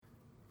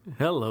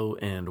Hello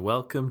and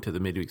welcome to the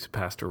Midweeks with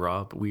Pastor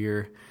Rob.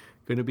 We're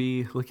going to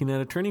be looking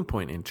at a turning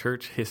point in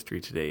church history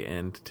today,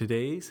 and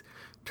today's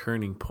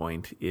turning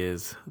point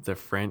is the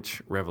French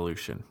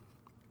Revolution.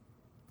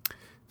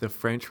 The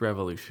French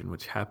Revolution,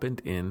 which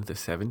happened in the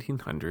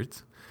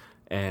 1700s,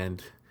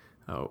 and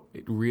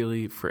it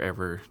really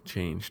forever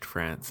changed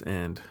France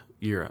and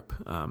Europe.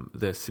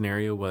 The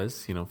scenario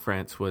was,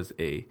 France was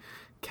a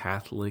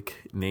Catholic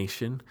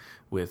nation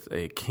with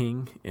a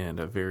king and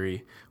a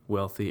very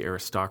wealthy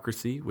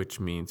aristocracy, which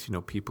means,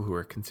 people who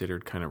are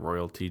considered kind of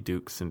royalty,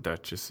 dukes and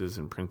duchesses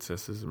and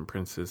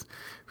princes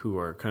who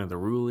are kind of the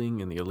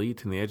ruling and the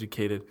elite and the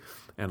educated,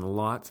 and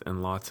lots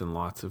and lots and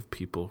lots of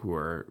people who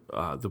are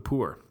the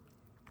poor.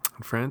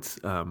 France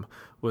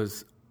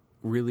was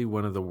really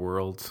one of the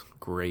world's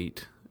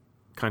great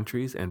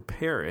countries, and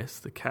Paris,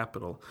 the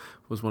capital,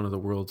 was one of the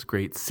world's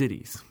great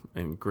cities,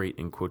 and great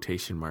in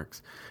quotation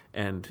marks.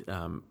 And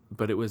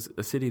but it was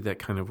a city that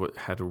kind of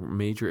had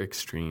major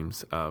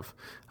extremes of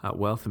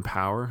wealth and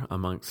power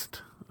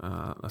amongst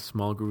a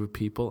small group of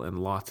people, and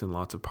lots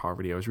of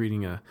poverty. I was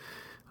reading a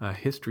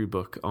history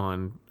book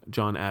on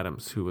John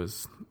Adams, who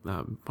was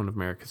one of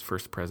America's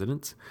first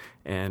presidents,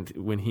 and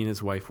when he and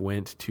his wife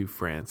went to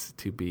France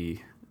to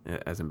be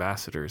as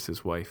ambassadors,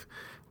 his wife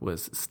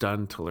was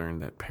stunned to learn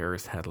that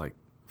Paris had like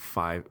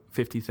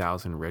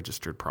 50,000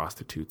 registered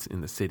prostitutes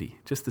in the city,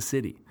 just the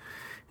city.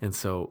 And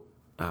so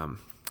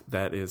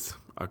that is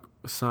a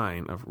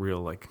sign of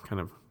real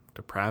kind of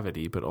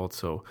depravity, but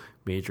also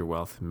major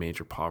wealth and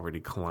major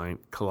poverty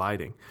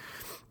colliding.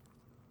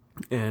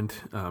 And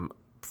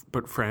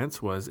but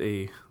France was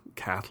a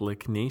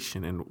Catholic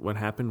nation, and what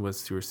happened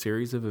was, through a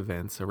series of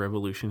events, a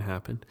revolution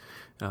happened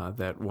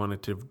that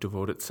wanted to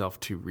devote itself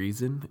to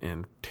reason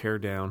and tear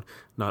down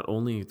not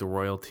only the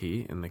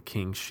royalty and the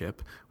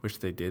kingship, which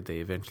they did. They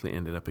eventually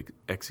ended up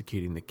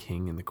executing the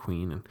king and the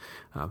queen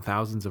and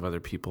thousands of other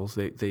people.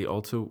 They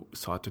also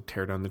sought to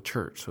tear down the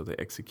church, so they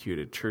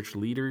executed church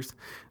leaders,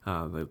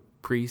 the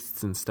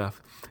priests and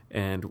stuff,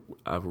 and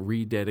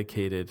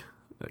rededicated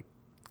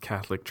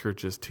Catholic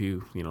churches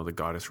to, the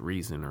goddess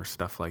reason or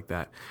stuff like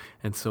that.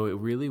 And so it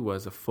really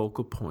was a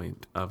focal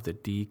point of the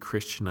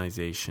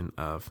de-Christianization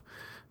of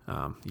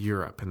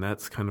Europe. And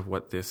that's kind of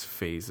what this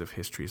phase of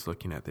history is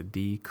looking at, the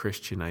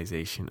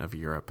de-Christianization of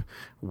Europe,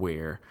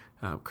 where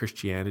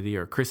Christianity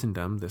or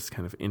Christendom, this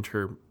kind of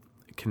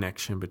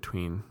interconnection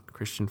between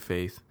Christian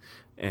faith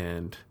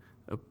and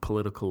a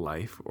political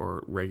life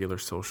or regular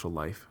social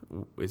life,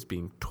 is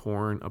being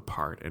torn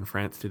apart. And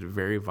France did it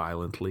very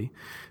violently.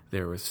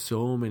 There was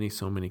so many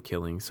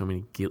killings, so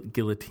many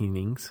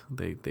guillotinings.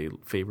 They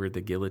favored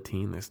the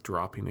guillotine, this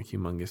dropping a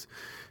humongous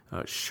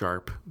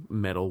sharp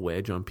metal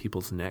wedge on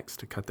people's necks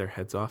to cut their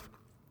heads off.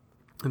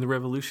 And the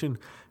revolution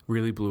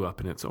really blew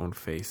up in its own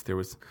face. There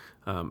was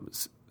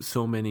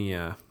so many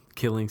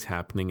killings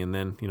happening, and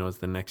then, as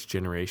the next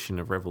generation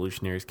of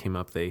revolutionaries came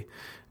up, they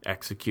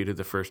executed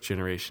the first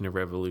generation of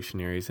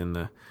revolutionaries, and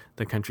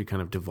the country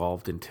kind of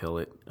devolved until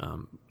it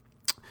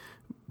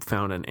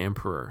found an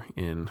emperor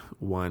in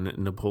one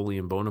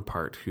Napoleon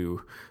Bonaparte,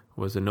 who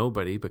was a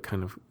nobody but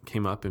kind of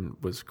came up and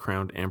was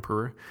crowned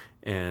emperor,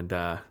 and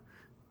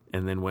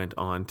then went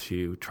on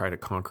to try to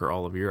conquer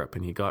all of Europe.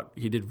 And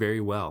he did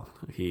very well.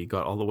 He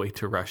got all the way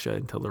to Russia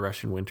until the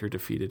Russian winter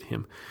defeated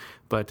him.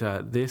 But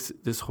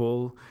this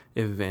whole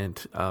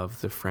event of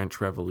the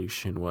French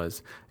Revolution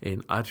was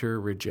an utter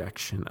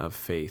rejection of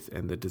faith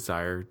and the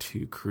desire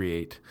to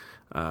create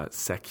a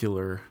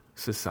secular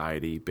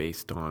society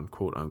based on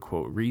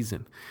quote-unquote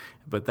reason.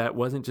 But that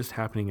wasn't just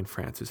happening in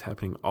France. It's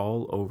happening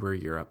all over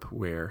Europe,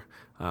 where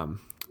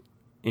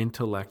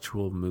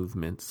intellectual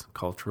movements,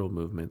 cultural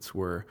movements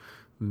were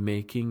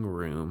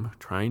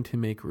trying to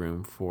make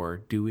room for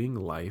doing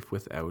life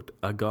without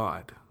a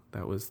God.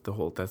 That's the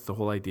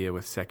whole idea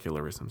with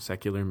secularism.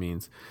 Secular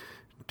means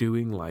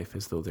doing life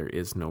as though there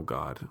is no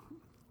God.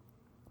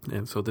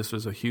 And so this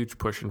was a huge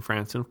push in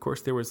France. And of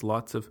course, there was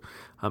lots of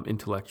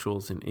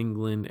intellectuals in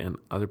England and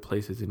other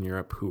places in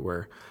Europe who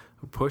were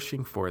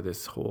pushing for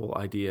this whole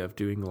idea of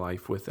doing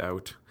life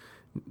without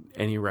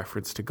any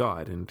reference to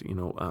God. And,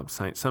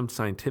 some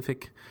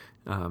scientific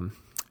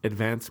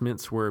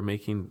advancements were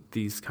making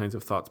these kinds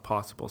of thoughts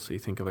possible. So you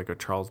think of a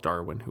Charles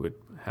Darwin, who would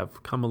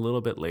have come a little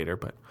bit later,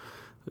 but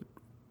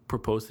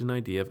proposed an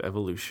idea of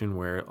evolution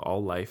where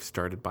all life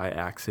started by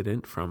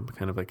accident from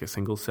kind of like a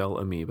single cell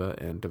amoeba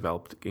and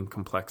developed in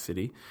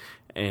complexity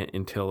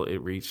until it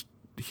reached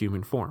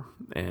human form.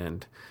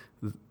 And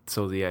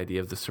so the idea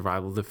of the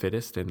survival of the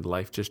fittest and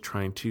life just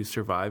trying to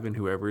survive, and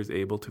whoever is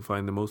able to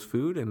find the most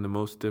food and the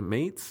most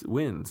mates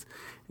wins.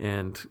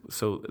 And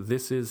so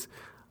this is,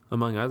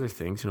 among other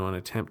things, an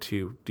attempt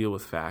to deal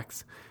with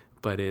facts,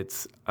 but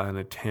it's an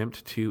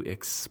attempt to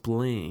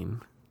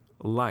explain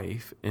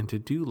life and to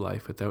do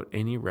life without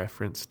any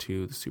reference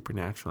to the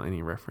supernatural,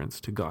 any reference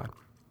to God.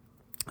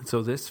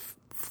 So this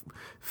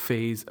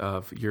phase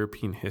of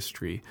European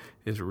history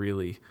is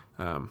really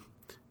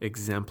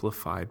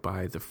exemplified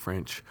by the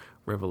French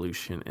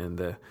Revolution and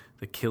the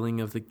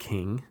killing of the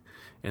king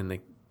and the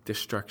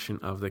destruction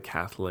of the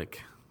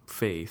Catholic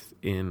faith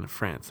in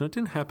France. Now, it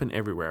didn't happen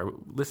everywhere. I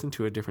listened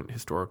to a different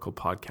historical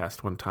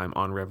podcast one time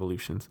on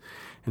revolutions,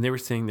 and they were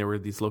saying there were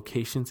these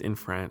locations in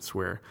France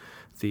where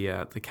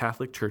the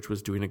Catholic Church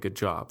was doing a good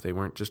job. They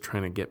weren't just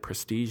trying to get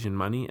prestige and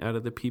money out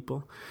of the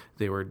people.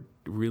 They were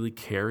really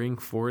caring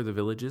for the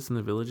villages, and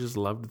the villages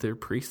loved their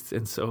priests.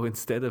 And so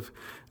instead of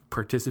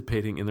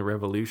participating in the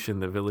revolution,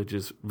 the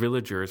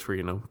villagers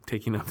were,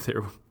 taking up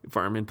their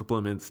farm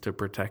implements to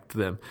protect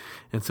them.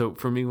 And so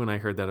for me, when I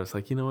heard that, I was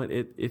like, you know what,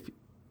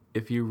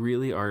 if you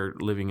really are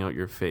living out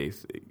your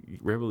faith,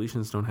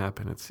 revolutions don't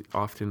happen. It's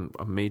often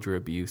a major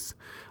abuse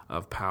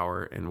of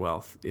power and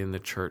wealth in the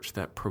church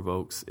that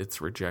provokes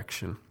its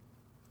rejection.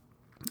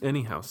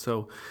 Anyhow,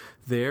 so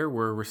there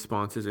were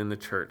responses in the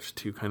church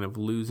to kind of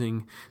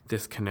losing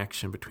this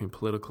connection between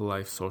political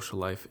life, social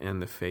life,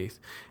 and the faith.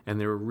 And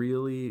there were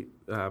really,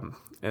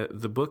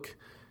 the book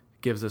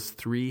gives us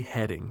 3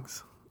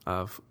 headings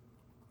of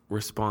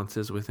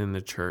responses within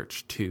the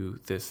church to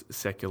this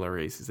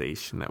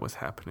secularization that was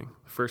happening.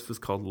 The first was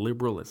called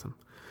liberalism.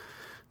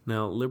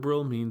 Now,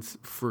 liberal means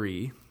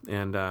free,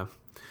 and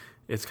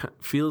it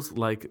feels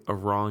like a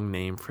wrong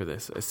name for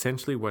this.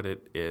 Essentially what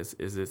it is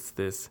it's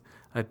this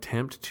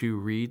attempt to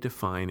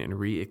redefine and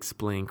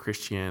re-explain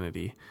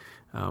Christianity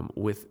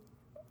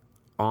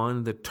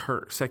on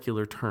the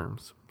secular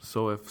terms.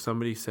 So if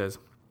somebody says,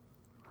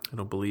 I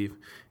don't believe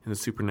in the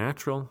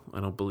supernatural,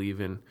 I don't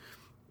believe in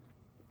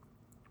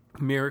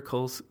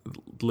miracles,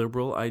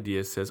 liberal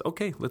idea says,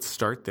 okay, let's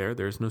start there.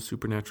 There's no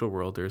supernatural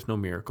world, there's no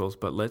miracles,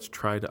 but let's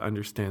try to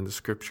understand the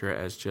scripture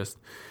as just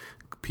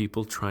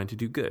people trying to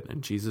do good.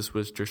 And Jesus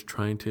was just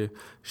trying to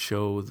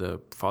show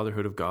the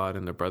fatherhood of God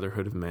and the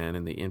brotherhood of man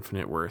and the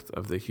infinite worth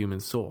of the human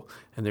soul.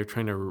 And they're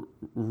trying to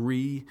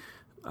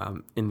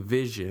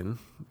envision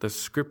the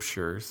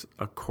scriptures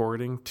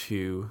according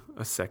to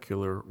a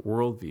secular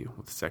worldview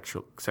with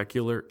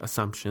secular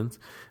assumptions,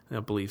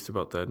 beliefs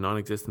about the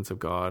non-existence of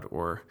God,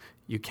 or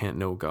you can't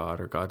know God,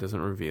 or God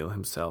doesn't reveal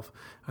himself,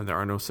 and there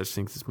are no such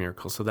things as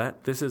miracles. So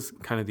this is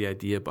kind of the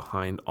idea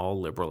behind all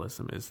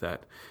liberalism, is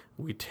that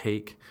we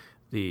take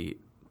the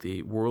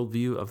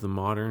worldview of the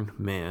modern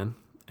man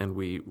and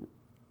we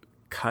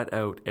cut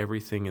out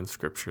everything in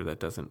scripture that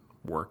doesn't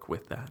work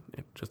with that.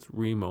 It just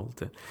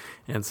remolds it.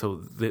 And so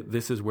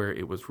this is where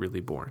it was really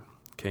born.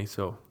 Okay,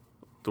 so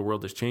the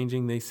world is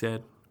changing, they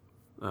said.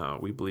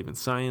 We believe in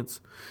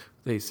science.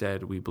 They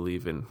said we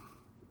believe in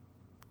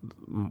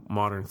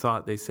modern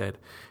thought, they said.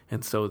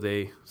 And so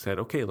they said,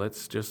 okay,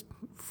 let's just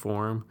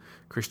form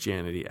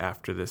Christianity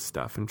after this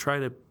stuff and try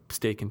to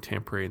stay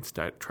contemporary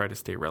and try to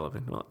stay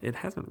relevant. Well, it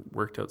hasn't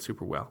worked out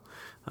super well.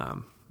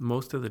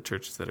 Most of the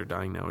churches that are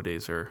dying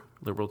nowadays are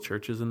liberal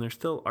churches, and there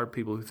still are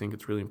people who think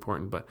it's really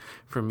important. But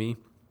for me,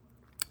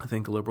 I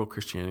think liberal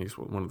Christianity is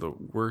one of the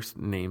worst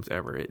names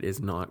ever. It is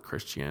not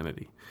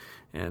Christianity,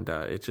 and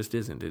it just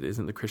isn't. It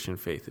isn't the Christian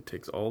faith. It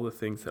takes all the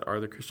things that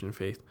are the Christian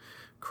faith: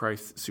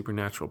 Christ's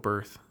supernatural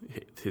birth,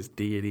 his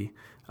deity,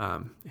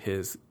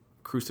 his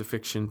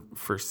crucifixion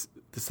for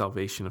the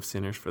salvation of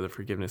sinners, for the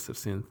forgiveness of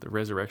sins, the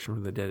resurrection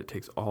from the dead. It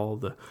takes all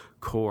the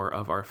core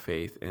of our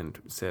faith and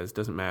says,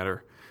 doesn't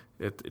matter,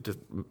 it just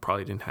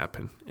probably didn't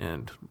happen,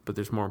 but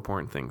there's more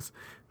important things.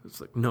 It's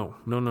like, no,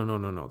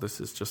 this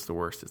is just the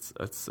worst.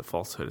 It's a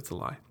falsehood, it's a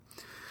lie.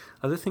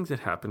 Other things that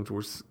happened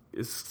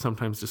is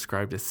sometimes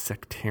described as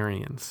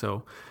sectarian.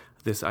 So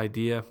this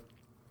idea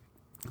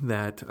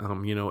that,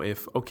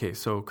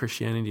 so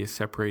Christianity is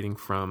separating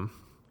from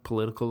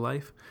political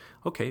life.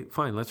 Okay,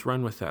 fine, let's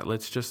run with that.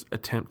 Let's just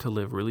attempt to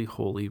live really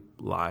holy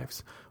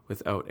lives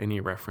without any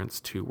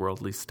reference to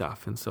worldly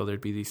stuff. And so there'd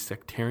be these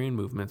sectarian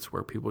movements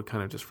where people would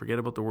kind of just forget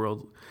about the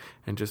world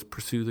and just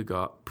pursue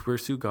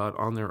God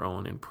on their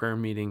own in prayer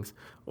meetings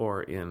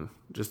or in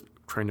just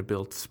trying to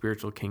build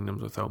spiritual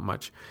kingdoms without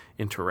much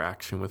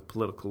interaction with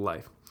political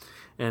life.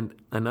 And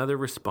another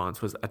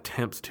response was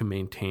attempts to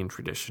maintain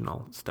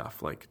traditional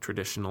stuff, like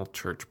traditional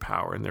church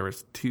power. And there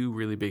was 2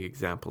 really big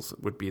examples.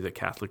 It would be the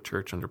Catholic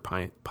Church under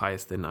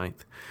Pius IX,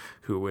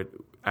 who would,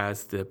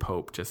 as the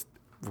Pope, just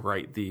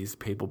write these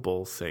papal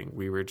bulls saying,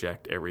 we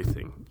reject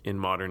everything in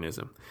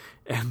modernism.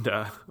 And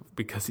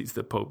because he's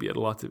the Pope, he had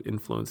lots of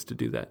influence to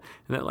do that.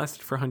 And that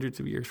lasted for hundreds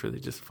of years, where they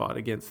just fought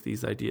against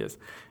these ideas.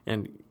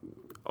 And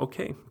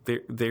okay,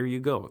 there you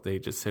go. They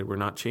just said, we're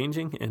not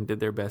changing, and did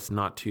their best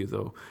not to,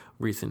 though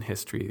recent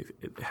history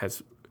it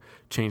has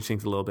changed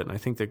things a little bit. And I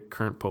think the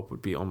current Pope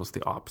would be almost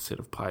the opposite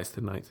of Pius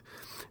IX.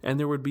 And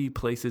there would be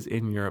places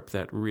in Europe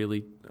that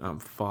really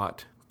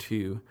fought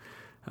to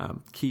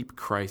keep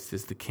Christ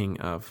as the king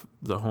of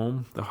the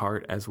home, the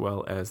heart, as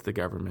well as the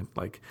government,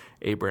 like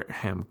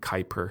Abraham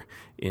Kuyper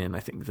in, I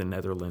think, the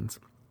Netherlands.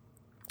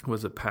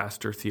 Was a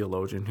pastor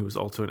theologian who was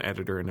also an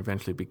editor and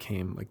eventually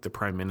became like the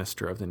prime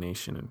minister of the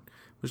nation, and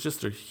was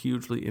just a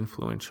hugely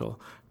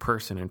influential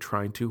person in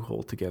trying to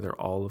hold together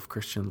all of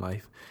Christian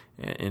life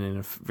and in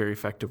a very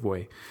effective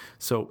way.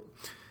 So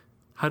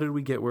how did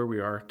we get where we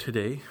are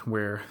today,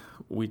 where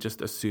we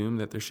just assume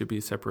that there should be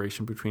a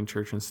separation between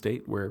church and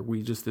state, where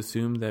we just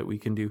assume that we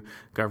can do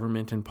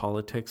government and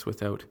politics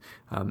without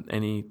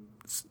any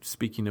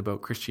speaking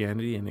about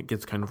Christianity, and it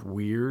gets kind of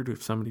weird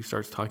if somebody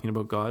starts talking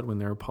about God when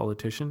they're a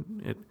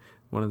politician.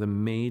 One of the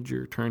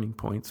major turning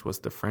points was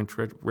the French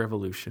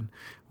Revolution,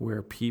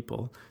 where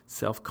people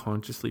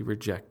self-consciously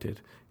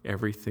rejected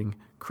everything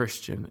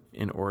Christian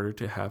in order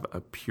to have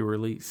a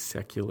purely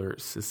secular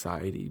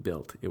society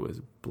built. It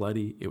was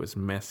bloody, it was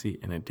messy,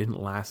 and it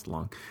didn't last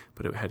long,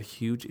 but it had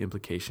huge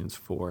implications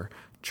for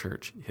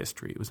church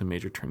history. It was a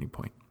major turning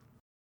point.